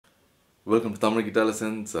Welcome to Tamil Guitar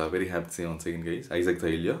Lessons. Very happy to see you once again, guys. Isaac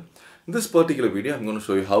Thailya. In this particular video, I'm going to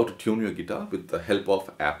show you how to tune your guitar with the help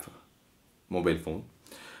of app, mobile phone.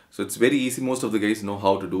 So it's very easy. Most of the guys know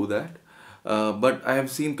how to do that. But I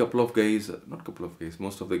have seen most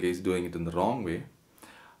of the guys doing it in the wrong way.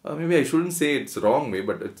 Maybe I shouldn't say it's wrong way,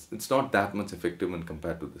 but it's not that much effective when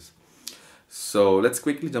compared to this. So let's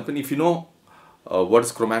quickly jump in. If you know what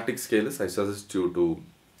is chromatic scale is, I suggest you to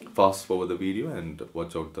fast forward the video and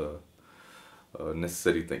watch out the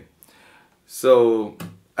necessary thing. So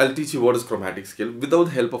I'll teach you what is chromatic scale. Without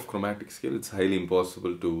the help of chromatic scale, it's highly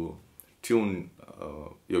impossible to tune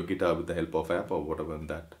your guitar with the help of app or whatever in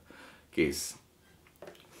that case.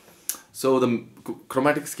 So the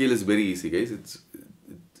chromatic scale is very easy, guys.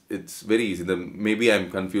 It's very easy. Maybe I'm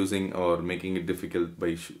confusing or making it difficult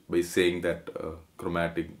by saying that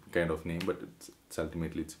chromatic kind of name, but it's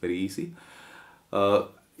ultimately it's very easy.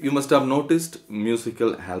 You must have noticed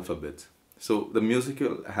musical alphabets. So the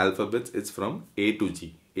musical alphabets is from A to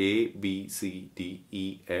G. A, B, C, D,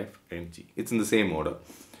 E, F and G. It's in the same order.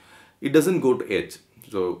 It doesn't go to H.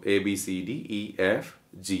 So A, B, C, D, E, F,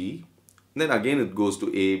 G. Then again it goes to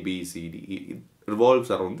A, B, C, D, E. It revolves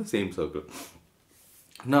around the same circle.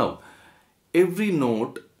 Now, every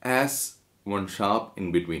note has one sharp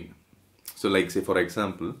in between. So like say for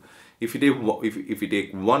example, if you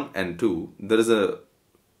take 1 and 2, there is a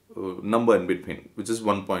number in between, which is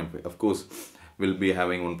 1.5. Of course, we'll be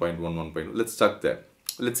having 1.1, 1.2. Let's chuck that.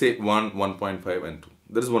 Let's say 1, 1.5 and 2.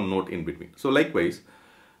 There is one note in between. So likewise,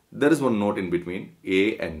 there is one note in between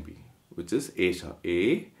A and B, which is A sharp.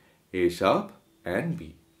 A sharp and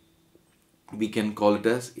B. We can call it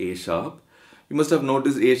as A sharp. You must have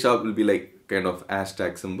noticed A sharp will be like kind of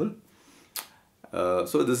hashtag symbol.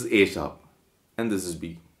 So this is A sharp and this is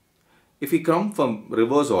B. If we come from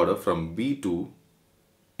reverse order from B to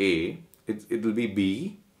A, it will be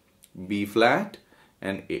B, B flat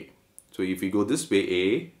and A. So if we go this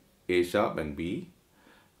way, A sharp and B.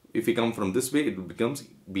 If we come from this way, it becomes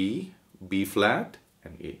B, B flat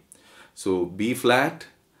and A. So B flat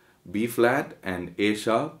and A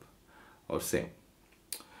sharp are same.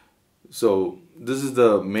 So this is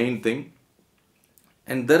the main thing.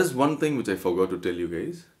 And there is one thing which I forgot to tell you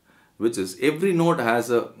guys, which is every note has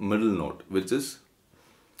a middle note, which is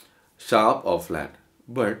sharp or flat.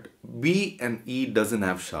 But B and E doesn't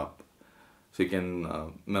have sharp. So you can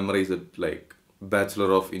memorize it like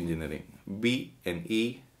Bachelor of Engineering. B and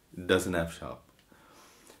E doesn't have sharp.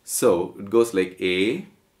 So it goes like A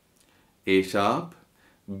sharp,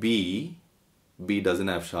 B doesn't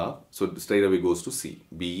have sharp. So straight away goes to C.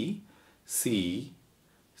 B, C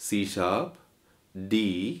sharp,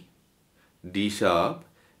 D sharp,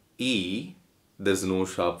 E, there's no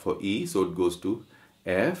sharp for E. So it goes to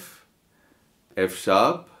F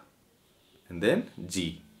sharp and then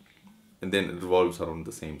G, and then it revolves around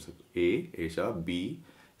the same circle. A sharp, B,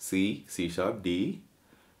 C sharp, D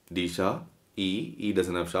sharp, E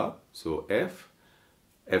doesn't have sharp, so F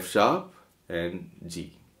sharp and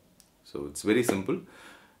G. So it's very simple.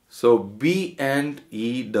 So B and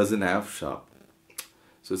E doesn't have sharp.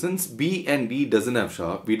 So since B and D doesn't have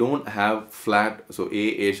sharp, we don't have flat. So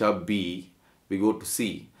A sharp, B, we go to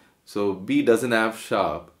C. So B doesn't have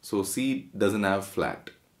sharp, so C doesn't have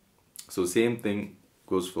flat. So same thing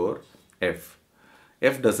goes for F.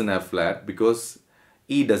 F doesn't have flat because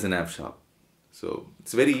E doesn't have sharp. So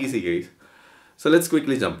it's very easy, guys. So let's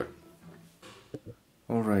quickly jump in.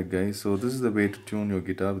 Alright guys, so this is the way to tune your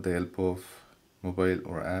guitar with the help of mobile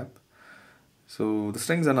or app. So the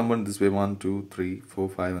strings are numbered this way: 1, 2, 3, 4,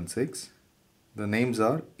 5 and 6. The names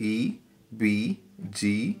are E, B,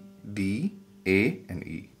 G, D, A and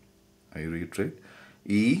E. I reiterate: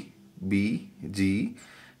 E, B, G,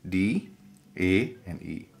 D, A and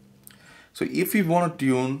E. So if you want to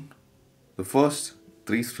tune the first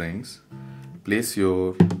 3 strings, place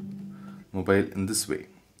your mobile in this way.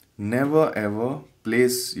 Never ever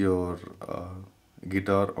place your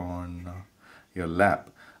guitar on your lap.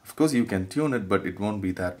 Of course you can tune it, but it won't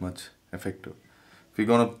be that much effective. If you're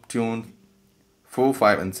gonna tune 4,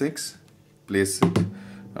 5 and 6, place it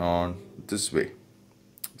on this way.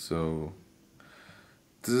 So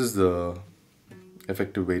this is the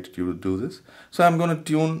effective way to do this. So I'm going to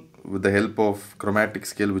tune with the help of chromatic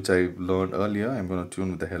scale, which I learned earlier. I'm going to tune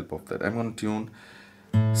with the help of that. I'm going to tune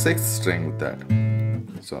 6th string with that.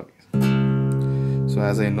 Sorry. So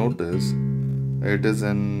as I notice, it is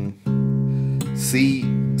in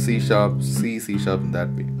C sharp, C sharp in that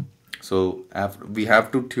way. So we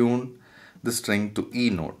have to tune the string to E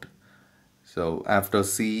note. So after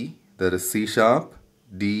C, there is C sharp,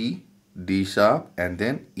 D sharp and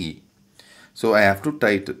then E. So I have to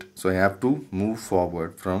tighten it. So I have to move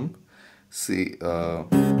forward from C,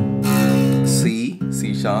 C,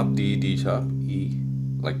 C sharp, D, D sharp, E,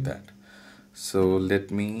 like that. So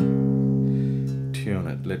let me tune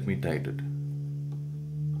it, let me tight it.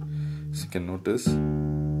 So you can notice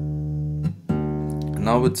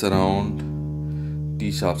now it's around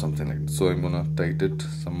D sharp, something like that. So I'm gonna tight it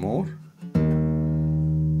some more.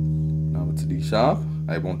 Now it's D sharp.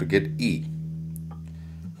 I want to get E.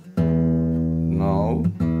 Now,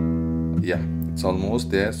 yeah, it's almost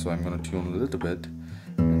there. So I'm gonna tune a little bit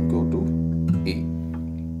and go to E.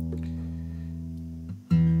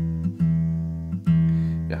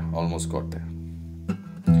 Yeah, almost got there.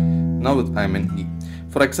 Now I'm in E.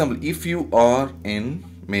 For example, if you are in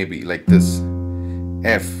maybe like this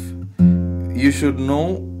F, you should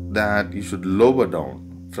know that you should lower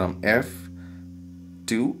down from F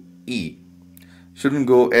to E. Shouldn't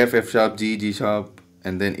go F, F sharp, G, G sharp,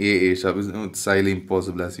 and then A sharp. It's highly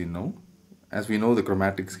impossible, as you know. As we know the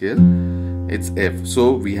chromatic scale, it's F.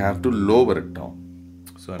 So we have to lower it down.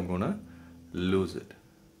 So I'm gonna lose it.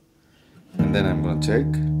 And then I'm gonna check.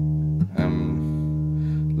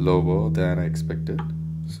 I'm lower than I expected.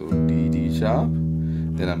 So D, D sharp.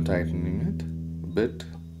 Then I'm tightening it a bit.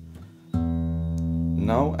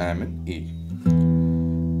 Now I'm in E.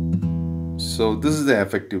 So this is the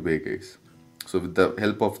effective way, guys. So with the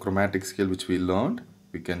help of chromatic scale which we learned,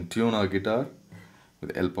 we can tune our guitar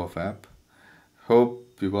with the help of app.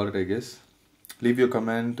 Hope you got it, I guess. Leave your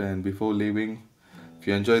comment, and before leaving, if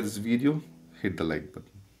you enjoyed this video, hit the like button.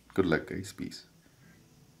 Good luck, guys. Peace.